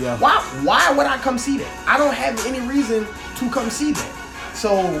 Yeah. Why would I come see that? I don't have any reason to come see that.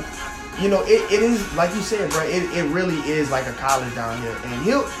 So. It is like you said, bro. It really is like a college down here, and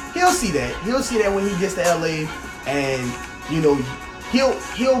he'll see that. He'll see that when he gets to LA, and he'll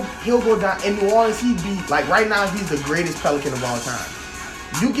go down in New Orleans. He'd be like right now. He's the greatest Pelican of all time.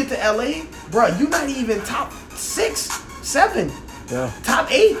 You get to LA, bro. You're not even top 6, 7,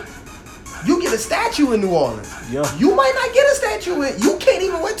 top 8. You get a statue in New Orleans. Yeah. You might not get a statue you can't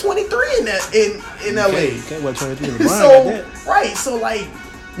even wear 23 in LA. You can't wear 23. Right. So like.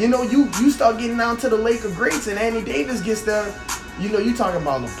 You start getting down to the Laker greats, and Anthony Davis gets there. You know, you talking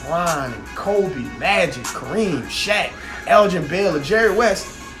about LeBron and Kobe, Magic, Kareem, Shaq, Elgin Baylor, Jerry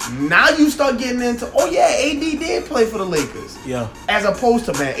West. Now you start getting into, oh yeah, AD did play for the Lakers. Yeah. As opposed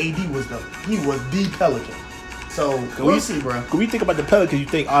to, man, AD was the Pelican. So we'll see, bro. When we think about the Pelicans, you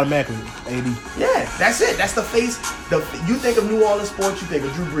think automatically AD. Yeah, that's it. That's the face. You think of New Orleans sports, you think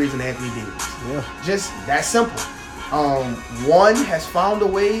of Drew Brees and Anthony Davis. Yeah. Just that simple. One has found a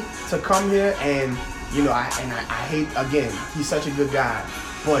way to come here, and you know, I hate, again, he's such a good guy,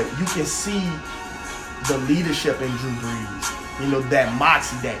 but you can see the leadership in Drew Brees. You know, that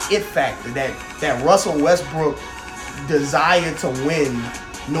moxie, that it factor, that Russell Westbrook desire to win,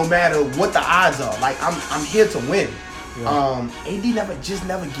 no matter what the odds are. Like, I'm here to win. Yeah. AD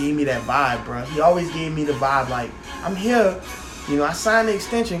never gave me that vibe, bro. He always gave me the vibe like, I'm here. You know, I signed the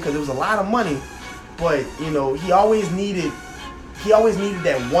extension because it was a lot of money, but you know, he always needed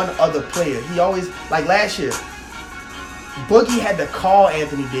that one other player. He always, like last year, Boogie had to call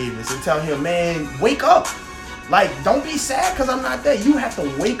Anthony Davis and tell him, man, wake up. Like, don't be sad because I'm not there. You have to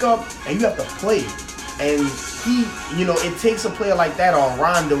wake up and you have to play. And he, you know, it takes a player like that or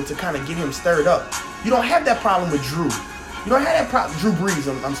Rondo to kind of get him stirred up. You don't have that problem with Drew. You don't have that problem. Drew Brees,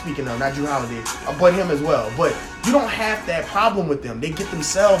 I'm speaking of, not Drew Holiday, but him as well. But you don't have that problem with them. They get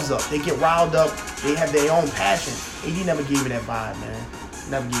themselves up. They get riled up. They have their own passion. AD never gave me that vibe, man.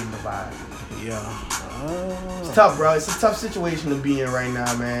 Never gave me the vibe. Yeah. It's tough, bro. It's a tough situation to be in right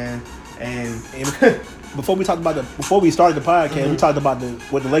now, man. And before we started the podcast, we talked about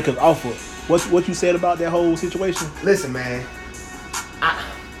what the Lakers offered. What you said about that whole situation? Listen, man,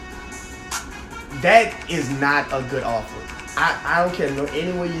 that is not a good offer. I don't care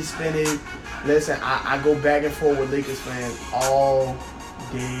any way you spend it. Listen, I go back and forth with Lakers fans all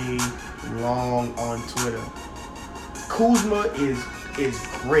day long on Twitter. Kuzma is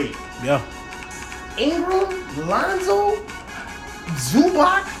great. Yeah. Ingram, Lonzo,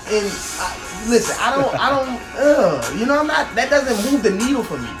 Zubac, and listen, you know, that doesn't move the needle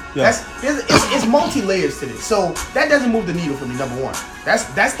for me. Yeah. It's multi-layers to this, so that doesn't move the needle for me. Number one,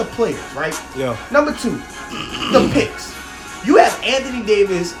 that's the players, right? Yeah. Number two, the picks. You have Anthony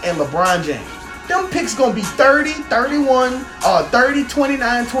Davis and LeBron James. Them picks gonna be 30, 31, 30,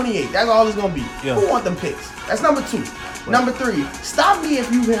 29, 28. That's all it's gonna be. Yeah. Who want them picks? That's number two. Right. Number three, stop me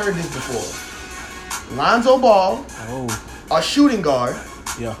if you've heard this before. Lonzo Ball, a shooting guard,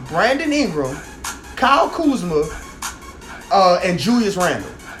 yeah. Brandon Ingram, Kyle Kuzma, and Julius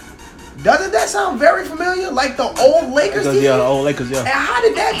Randle. Doesn't that sound very familiar? Like the old Lakers team? Yeah, old Lakers, yeah. And how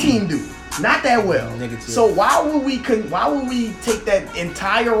did that team do? Not that well. Negative. So why would we take that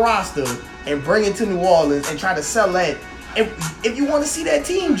entire roster and bring it to New Orleans and try to sell that? If you want to see that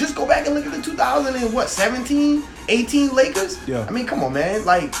team, just go back and look at the 2017, 18 Lakers. Yeah. I mean, come on, man.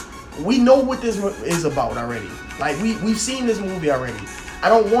 Like, we know what this is about already. Like, we've seen this movie already. I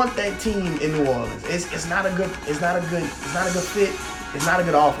don't want that team in New Orleans. It's not a good fit. It's not a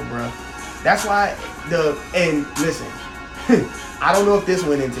good offer, bro. That's why and listen, I don't know if this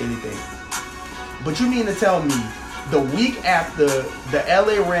went into anything, but you mean to tell me the week after the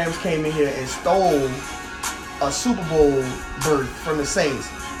LA Rams came in here and stole a Super Bowl berth from the Saints,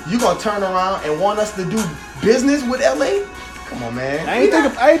 you gonna turn around and want us to do business with LA? Come on, man. I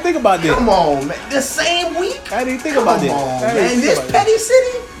ain't think about that. Come on, man. The same week? I didn't think about that. Come on, man. This petty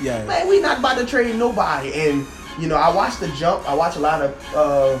city? Yeah. Man, we not about to trade nobody. And you know, I watched The Jump. I watch a lot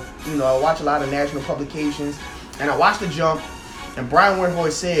of national publications, and I watched The Jump. And Brian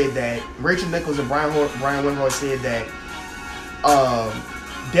Windhorst said that Rachel Nichols and Brian Windhorst said that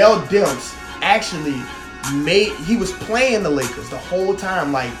Dell Demps actually he was playing the Lakers the whole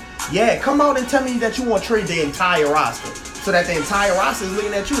time. Like, yeah, come out and tell me that you want to trade the entire roster, so that the entire roster is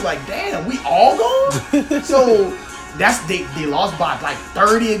looking at you like, damn, we all gone. So they lost by like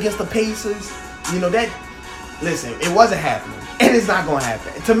 30 against the Pacers. You know that. Listen, it wasn't happening, and it's not going to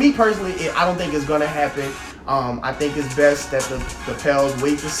happen. To me personally, I don't think it's going to happen. I think it's best that the Pels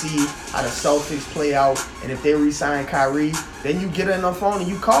wait to see how the Celtics play out, and if they re-sign Kyrie, then you get on the phone and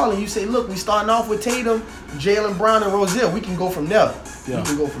you call and you say, look, we starting off with Tatum, Jaylen Brown, and Rozelle. We can go from there. Yeah. We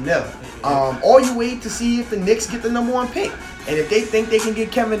can go from there. Or you wait to see if the Knicks get the #1 pick, and if they think they can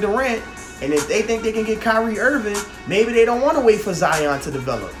get Kevin Durant, and if they think they can get Kyrie Irving, maybe they don't want to wait for Zion to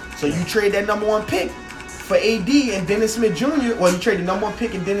develop. So you trade that #1 pick for AD and Dennis Smith Jr. Well, you trade the #1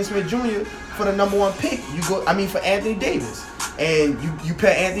 pick and Dennis Smith Jr. for the #1 pick. For Anthony Davis, and you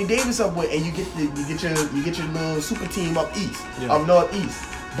pair Anthony Davis up with, and you get your little super team up east, up northeast.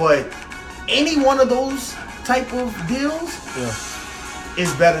 But any one of those type of deals,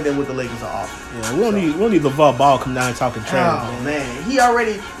 is better than what the Lakers are offering. Yeah, we don't need LeVar Ball come down and talking trash. Oh man,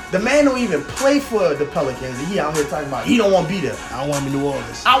 the man don't even play for the Pelicans, and he out here talking about he don't want to be there. I want him in New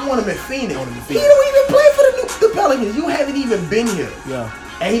Orleans. I want him in Phoenix. He don't even play for the Pelicans. You haven't even been here. Yeah.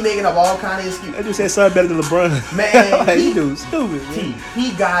 And he making up all kind of excuses. I just said something better than LeBron. Man, like, he do stupid. Man.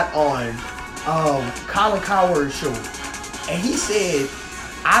 He got on Colin Cowherd's show, and he said,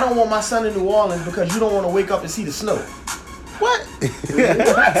 "I don't want my son in New Orleans because you don't want to wake up and see the snow." What?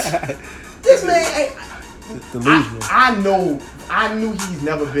 What? This man, delusional. I knew he's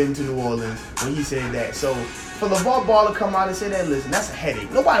never been to New Orleans when he said that. So for LeVar Ball to come out and say that, listen, that's a headache.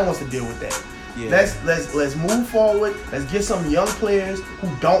 Nobody wants to deal with that. Yeah. Let's move forward. Let's get some young players who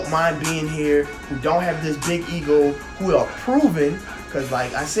don't mind being here, who don't have this big ego, who are proven. Because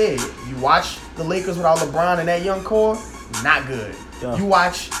like I said, you watch the Lakers without LeBron and that young core, not good. Yeah. You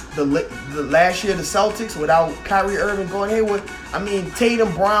watch the last year the Celtics without Kyrie Irving, Gordon Hayward. I mean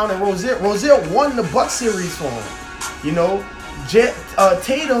Tatum, Brown, and Rozier. Rozier won the Bucks series for him. You know,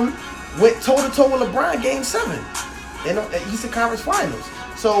 Tatum went toe to toe with LeBron Game 7 in the Eastern Conference Finals.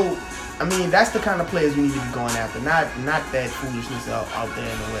 So I mean that's the kind of players we need to be going after, not that foolishness out there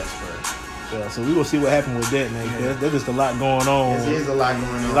in the West, bro. Yeah, so we will see what happens with that, man. Yeah. There's just a lot going on. There's a lot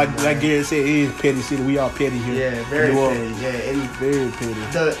going on. Like Gary said, it is petty city. We are petty here. Yeah, very petty. Yeah, and very petty.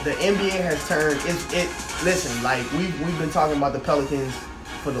 The NBA has turned it. Listen, like we've been talking about the Pelicans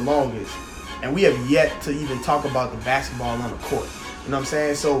for the longest, and we have yet to even talk about the basketball on the court. You know what I'm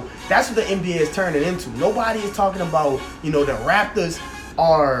saying? So that's what the NBA is turning into. Nobody is talking about, the Raptors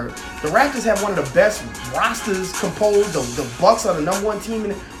have one of the best rosters composed. The Bucks are the number one team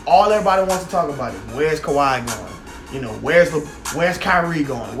in it. All everybody wants to talk about is where's Kawhi going? Where's Kyrie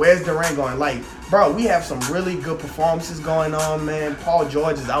going? Where's Durant going? Like, bro, we have some really good performances going on, man. Paul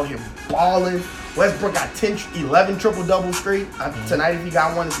George is out here balling. Westbrook got 11 triple-double straight. Tonight, if he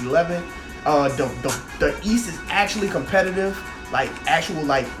got one, it's 11. The East is actually competitive,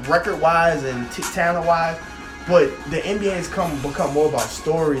 record-wise and talent-wise. But the NBA has become more about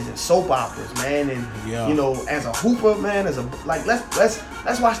stories and soap operas, man. And as a hooper, man, let's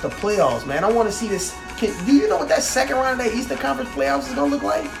watch the playoffs, man. I want to see this. Do you know what that second round of that Eastern Conference playoffs is gonna look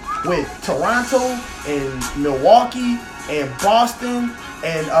like? With Toronto and Milwaukee and Boston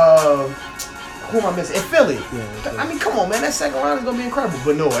and who am I missing? And Philly. Yeah, I mean, come on, man. That second round is gonna be incredible.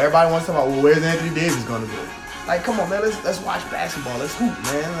 But no, everybody wants to talk about, well, where's Anthony Davis gonna go? Like, come on, man. Let's watch basketball. Let's hoop,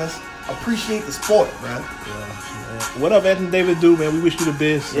 man. Let's appreciate the sport, bro. Yeah. What up, Anthony Davis? Do, man? We wish you the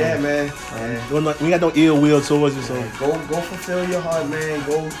best. Yeah, man. We got no ill will towards you, so go fulfill your heart, man.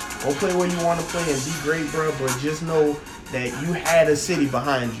 Go play where you want to play and be great, bro. But just know that you had a city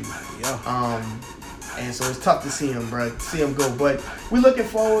behind you. Yeah. And so it's tough to see him, bro. See him go. But we're looking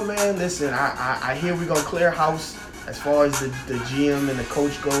forward, man. Listen, I hear we're gonna clear house as far as the GM and the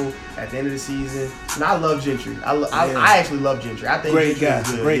coach go at the end of the season. And I love Gentry. I actually love Gentry. I think great Gentry guy.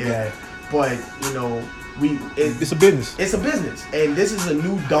 is good. Great guy. But it's a business. It's a business, and this is a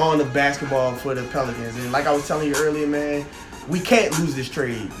new dawn of basketball for the Pelicans. And like I was telling you earlier, man, we can't lose this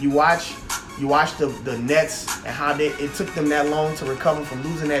trade. You watch the Nets and how it took them that long to recover from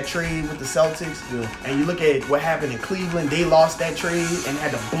losing that trade with the Celtics. Yeah. And you look at what happened in Cleveland. They lost that trade and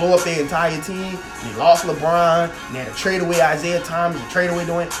had to blow up their entire team. And they lost LeBron and they had to trade away Isaiah Thomas and trade away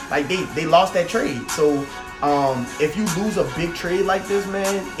Durant. Like they lost that trade. So if you lose a big trade like this,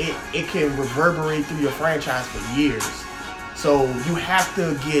 man, it can reverberate through your franchise for years. So you have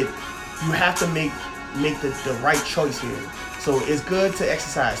to make the right choice here. So it's good to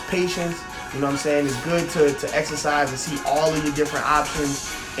exercise patience. You know what I'm saying? It's good to exercise and see all of your different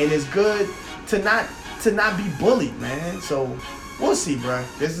options, and it's good to not be bullied, man. So we'll see, bro.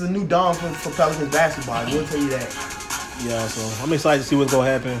 This is a new dawn for Pelicans basketball. We'll tell you that. Yeah, so I'm excited to see what's gonna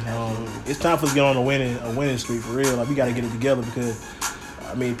happen. It's time for us to get on a winning streak for real. Like, we got to get it together because,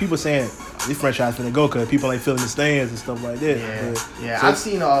 I mean, people saying this franchise finna go because people ain't filling the stands and stuff like that. Yeah, I've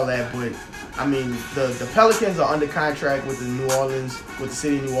seen all that, but I mean, the Pelicans are under contract with the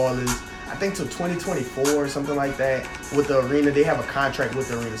city of New Orleans. I think till 2024 or something like that with the arena. They have a contract with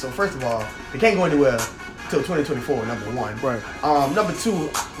the arena. So first of all, they can't go anywhere till 2024, number one. Right. Number two,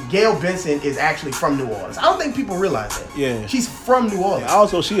 Gail Benson is actually from New Orleans. I don't think people realize that. Yeah. She's from New Orleans. Yeah,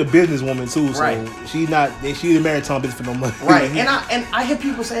 also, she a businesswoman too, so right. She the maritime business for no money. Right. and I hear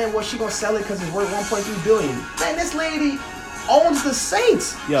people saying, well, she gonna sell it because it's worth $1.3 billion. Man, this lady owns the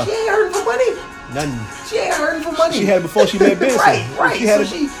Saints. Yeah. She ain't hurting for money. Nothing. She ain't hurting for money. She had it before she met Benson. Right.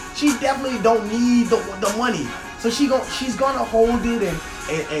 She definitely don't need the money. So she's gonna hold it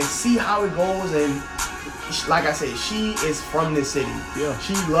and see how it goes, and like I said, she is from this city. Yeah.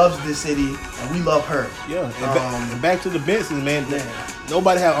 She loves this city, and we love her. Yeah. And back to the Bensons, man.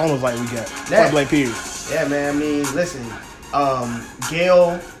 Nobody have owners like we got. Point blank period. Yeah, man. I mean, listen.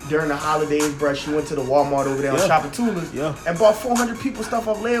 Gail, during the holidays, bro, she went to the Walmart over there on Shopper-Tulas and bought 400 people stuff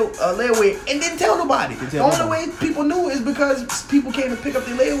off layaway and didn't tell nobody. The only way people knew is because people came to pick up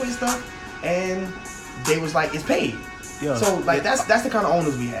their layaway stuff and they was like, it's paid. Yeah. So like that's the kind of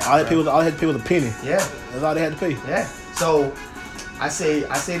owners we have. All they had to pay was a penny. Yeah. That's all they had to pay. Yeah. So I say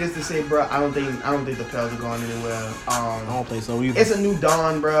this to say, bro, I don't think the Pels are going anywhere. I don't think so either. It's a new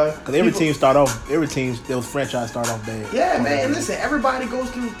dawn, bro. Because every team that was franchise start off bad. Yeah, man. Listen, everybody goes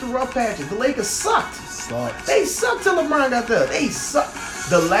through rough patches. The Lakers sucked. They sucked till LeBron got there. They sucked.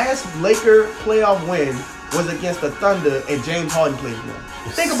 The last Laker playoff win was against the Thunder, and James Harden played for them.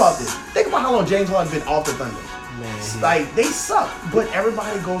 Think about this. Think about how long James Harden been off the Thunder. Man, like, they suck. But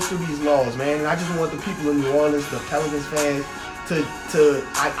everybody goes through these laws, man. And I just want the people in New Orleans, the Pelicans fans,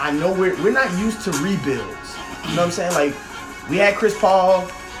 I know we're not used to rebuilds. You know what I'm saying? Like, we had Chris Paul,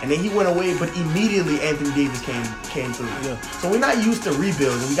 and then he went away, but immediately Anthony Davis came through. Yeah. So we're not used to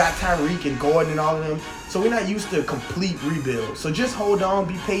rebuilds. And we got Tyreek and Gordon and all of them. So we're not used to complete rebuilds. So just hold on,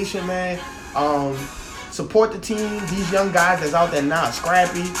 be patient, man. Support the team. These young guys that's out there now,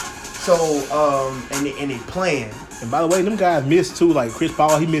 scrappy. So and they playing. And by the way, them guys missed too. Like Chris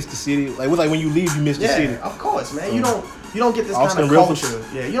Paul, he missed the city. Like it was like when you leave, you miss the city. Yeah, of course, man. You don't get this kind of culture.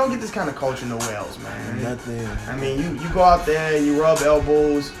 Yeah, you don't get this kind of culture nowhere else, man. Nothing. I mean, you go out there and you rub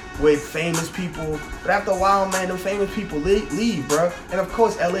elbows with famous people, but after a while, man, them famous people leave, bro. And of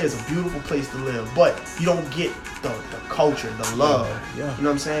course, LA is a beautiful place to live, but you don't get the culture, the love. Yeah. You know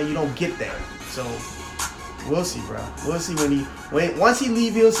what I'm saying? You don't get that. So we'll see, bro. We'll see once he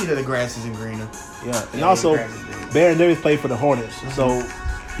leave, he'll see that the grass isn't greener. Yeah, and also, Baron Davis played for the Hornets. Mm-hmm. So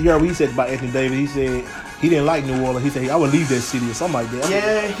you heard what he said about Anthony Davis. He said he didn't like New Orleans. He said I would leave that city or something like that.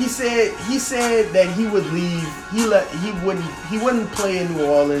 Yeah, he said that he would leave. He wouldn't play in New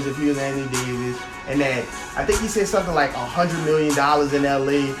Orleans if he was Anthony Davis, and that I think he said something like $100 million in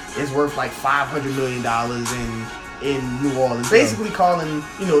LA is worth like $500 million in New Orleans. Basically calling,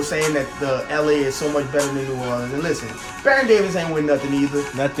 saying that the LA is so much better than New Orleans. And listen, Baron Davis ain't win nothing either.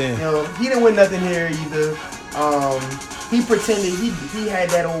 Nothing. He didn't win nothing here either. He pretended he had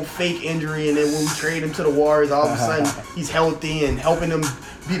that old fake injury, and then when we trade him to the Warriors, all of a sudden he's healthy and helping them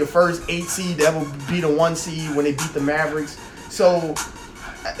be the first 8 seed to ever beat a 1 seed when they beat the Mavericks. So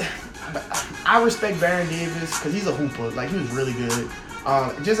I respect Baron Davis because he's a hooper. Like, he was really good.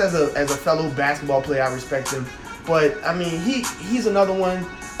 Just as a fellow basketball player, I respect him. But I mean, he's another one.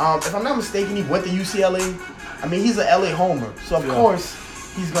 If I'm not mistaken, he went to UCLA. I mean, he's an LA homer, so of course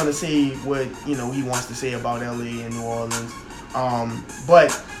he's gonna say what he wants to say about LA and New Orleans.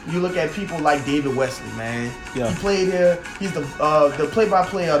 But you look at people like David Wesley, man. Yeah. He played here. He's the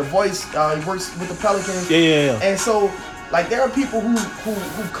play-by-play, the voice. He works with the Pelicans. Yeah. And so, like, there are people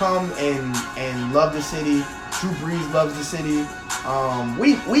who come and love the city. Drew Brees loves the city.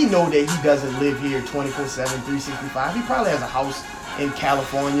 We know that he doesn't live here 24/7, 365. He probably has a house in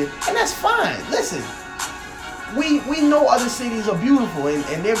California, and that's fine. Listen, we know other cities are beautiful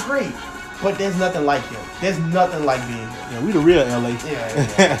and they're great, but there's nothing like here. There's nothing like being here. Yeah, we the real LA.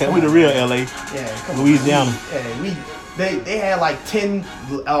 Yeah. We the real LA. Yeah, come Louisiana. They had like 10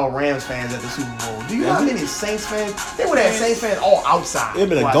 Rams fans at the Super Bowl. Do you know how many Saints fans? They would have Saints fans all outside. It'd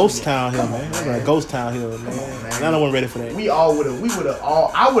been a ghost town here, man. It'd been a ghost town here, man. And I wasn't ready for that. I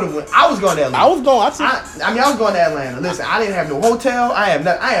was going to Atlanta. I was going to Atlanta. Listen, I didn't have no hotel. I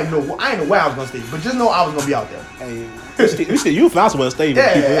didn't know where I was going to stay. But just know I was going to be out there. Hey, you found somewhere to stay.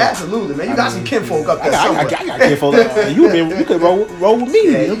 Yeah, absolutely, man. You got some kinfolk up there somewhere. I got kinfolk. You could roll with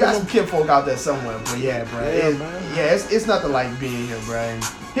me. Yeah, you got some kinfolk out there somewhere. But yeah, bro. It's nothing like being here, bro. And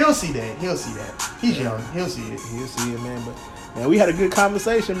he'll see that. He's young. He'll see it, man. But man, we had a good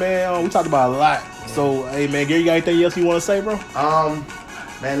conversation, man. We talked about a lot. Yeah. So, hey, man, Gary, you got anything else you want to say, bro?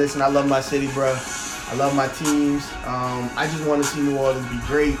 Man, listen, I love my city, bro. I love my teams. I just want to see New Orleans be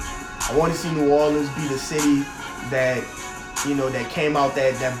great. I want to see New Orleans be the city that came out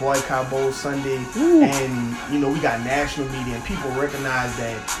that boycott bowl Sunday. Ooh. And we got national media and people recognize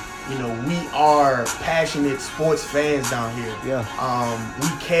that we are passionate sports fans down here. Yeah. We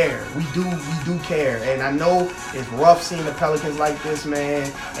care. We do care. And I know it's rough seeing the Pelicans like this, man.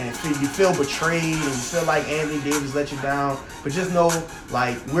 And you feel betrayed and you feel like Anthony Davis let you down. But just know,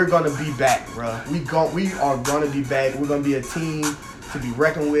 like, we're gonna be back, bro. We are gonna be back. We're gonna be a team to be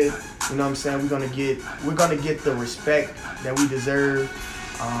reckoned with. You know what I'm saying? We're gonna get the respect that we deserve.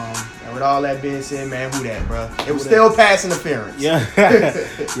 And with all that being said, man, who that, bro? It was still pass interference. Yeah.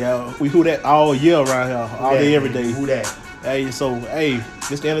 Yeah, we who that all year around here. All day, every day. Who that? Hey, so,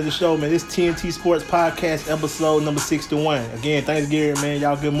 this the end of the show, man. This TNT Sports Podcast, episode number 61. Again, thanks, Gary, man.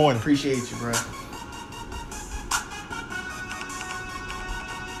 Y'all good morning. Appreciate you, bro. You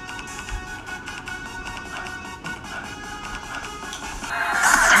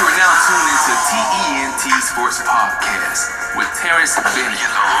are now tuned into TENT Sports Podcast with Terrence Bennett.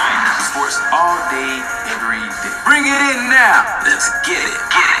 Sports all day, every day. Bring it in now. Let's get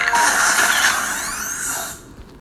it.